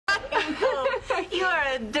You're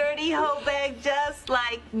a dirty hoe bag just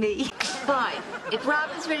like me. Fine. If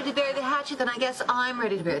Robin's ready to bury the hatchet, then I guess I'm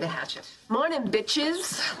ready to bury the hatchet. Morning,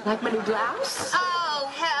 bitches. Like my new blouse? Oh,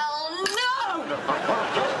 hell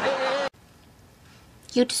no!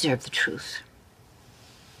 You deserve the truth.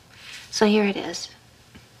 So here it is.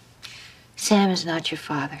 Sam is not your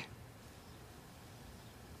father.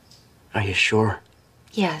 Are you sure?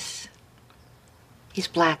 Yes. He's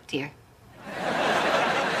black, dear.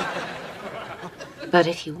 But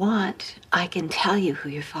if you want, I can tell you who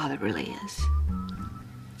your father really is.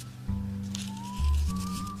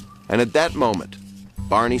 And at that moment,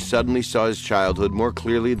 Barney suddenly saw his childhood more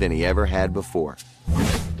clearly than he ever had before.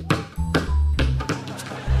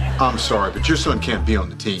 I'm sorry, but your son can't be on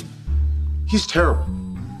the team. He's terrible.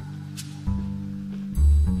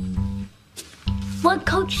 What'd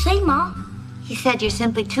Coach say, Ma? He said you're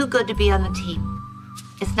simply too good to be on the team.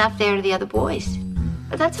 It's not fair to the other boys.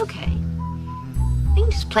 But that's okay. We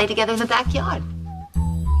can just play together in the backyard.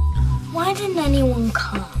 Why didn't anyone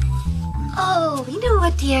come? Oh, you know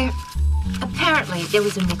what, dear? Apparently, there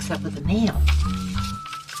was a mix-up with the mail.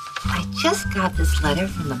 I just got this letter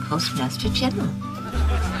from the Postmaster General.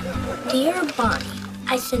 Dear Bonnie,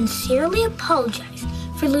 I sincerely apologize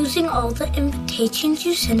for losing all the invitations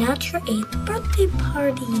you sent out to your 8th birthday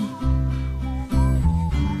party.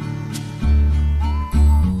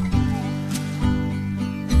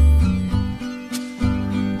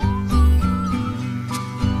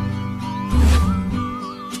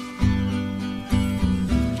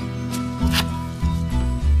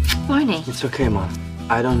 Barney. It's okay, Mom.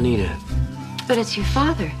 I don't need it. But it's your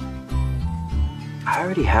father. I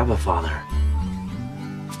already have a father.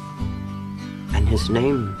 And his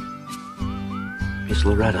name is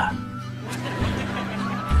Loretta.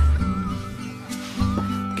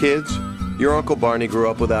 Kids, your Uncle Barney grew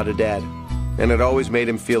up without a dad, and it always made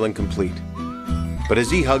him feel incomplete. But as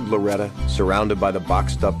he hugged Loretta, surrounded by the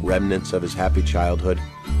boxed-up remnants of his happy childhood,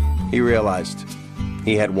 he realized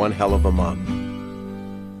he had one hell of a mom.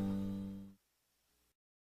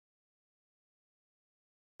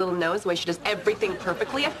 Little nose, the way she does everything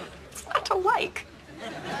perfectly. It's not to like.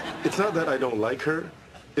 It's not that I don't like her.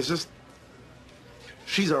 It's just,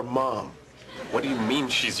 she's our mom. What do you mean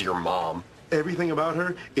she's your mom? Everything about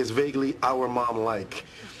her is vaguely our mom-like.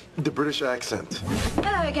 The British accent.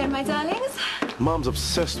 Hello again, my darlings. Mom's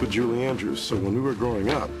obsessed with Julie Andrews, so when we were growing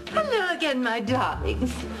up... Hello again, my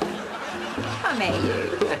darlings. Come here,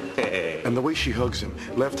 you. And the way she hugs him,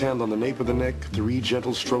 left hand on the nape of the neck, 3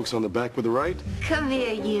 gentle strokes on the back with the right. Come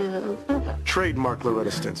here, you. Trademark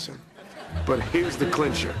Loretta Stinson. But here's the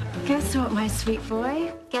clincher. Guess what, my sweet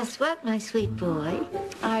boy? Guess what, my sweet boy?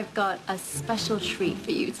 I've got a special treat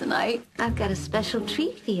for you tonight. I've got a special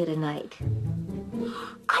treat for you tonight.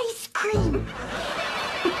 Ice cream!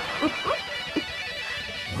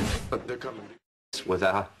 But they're coming. With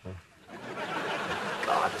God,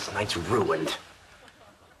 this night's ruined.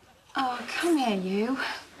 Oh, come here, you.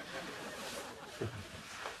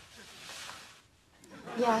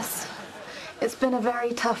 Yes, it's been a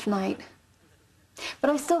very tough night. But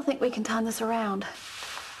I still think we can turn this around.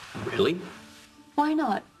 Really? Why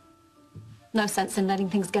not? No sense in letting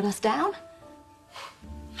things get us down.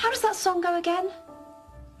 How does that song go again?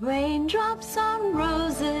 Raindrops on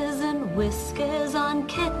roses and whiskers on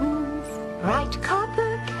kittens. Bright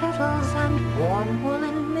copper kettles and warm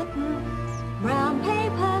woolen mittens. Brown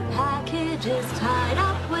paper packages tied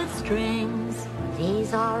up with strings.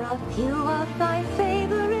 These are a few of my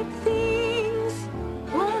favorite things.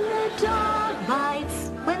 When the dog bites,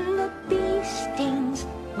 When the bee stings,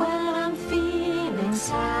 when I'm feeling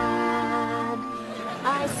sad,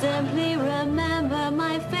 I simply remember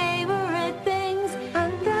my favorite things,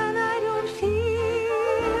 and then I don't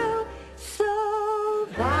feel so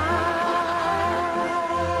bad.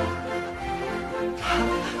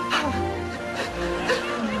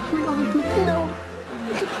 No.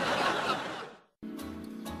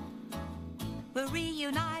 We're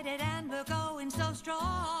reunited and we're going so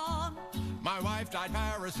strong. My wife died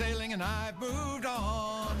parasailing and I've moved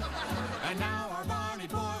on. And now our Barney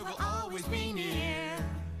boy will always be near.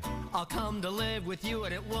 I'll come to live with you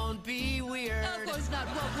and it won't be weird. Of course not.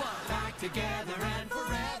 Whoa. Back together and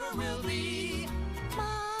forever we'll be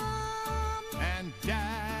Mom and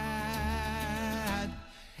Dad.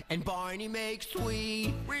 and Barney makes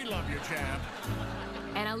sweet. We love you, champ.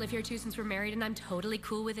 And I'll live here too since we're married and I'm totally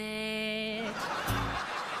cool with it.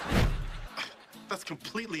 That's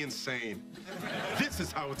completely insane. This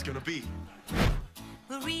is how it's gonna be.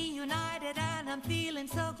 We're reunited and I'm feeling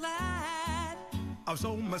so glad. I'm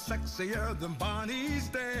so much sexier than Bonnie's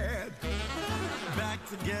dad. Back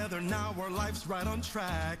together now, our life's right on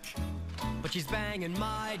track. But she's banging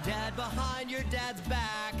my dad behind your dad's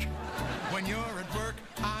back. When you're at work,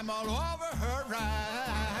 I'm all over her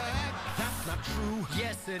rack. That's not true.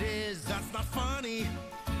 Yes, it is. That's not funny.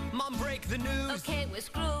 Mom, break the news. Okay, we're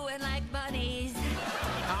screwing like bunnies.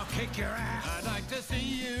 I'll kick your ass. I'd like to see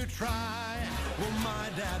you try. Well, my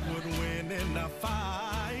dad would win in a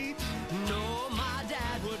fight. No, my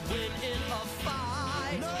dad would win in a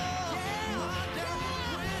fight. No, yeah. my dad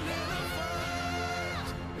would win in a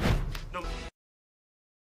fight. No.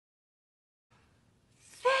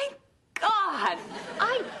 Thank God!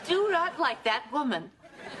 I do not like that woman.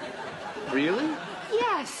 Really?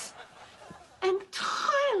 Yes. And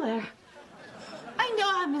Tyler. I know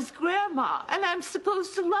I'm his grandma, and I'm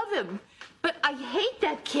supposed to love him. But I hate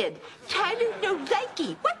that kid. Tyler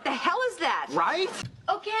Nozaki. What the hell is that? Right?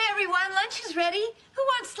 Okay, everyone, lunch is ready. Who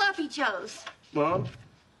wants sloppy joes? Mom,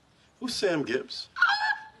 who's Sam Gibbs?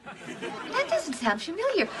 That doesn't sound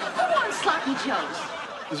familiar. Who wants sloppy joes?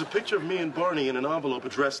 There's a picture of me and Barney in an envelope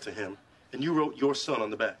addressed to him, and you wrote your son on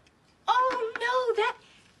the back. Oh, no, that...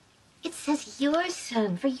 It says your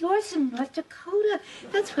son, for yours in North Dakota.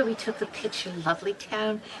 That's where we took the picture, lovely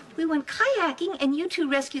town. We went kayaking, and you two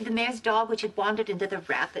rescued the mayor's dog, which had wandered into the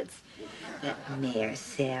rapids. That Mayor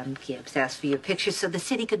Sam Gibbs asked for your picture so the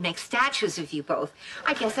city could make statues of you both.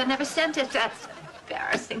 I guess I never sent it. That's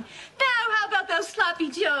embarrassing. Now, how about those sloppy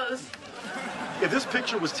joes? If this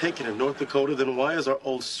picture was taken in North Dakota, then why is our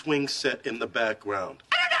old swing set in the background?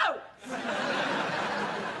 I don't know!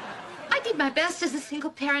 I did my best as a single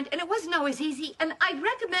parent, and it wasn't always easy, and I'd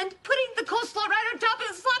recommend putting the coleslaw right on top of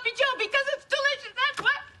the sloppy joe because it's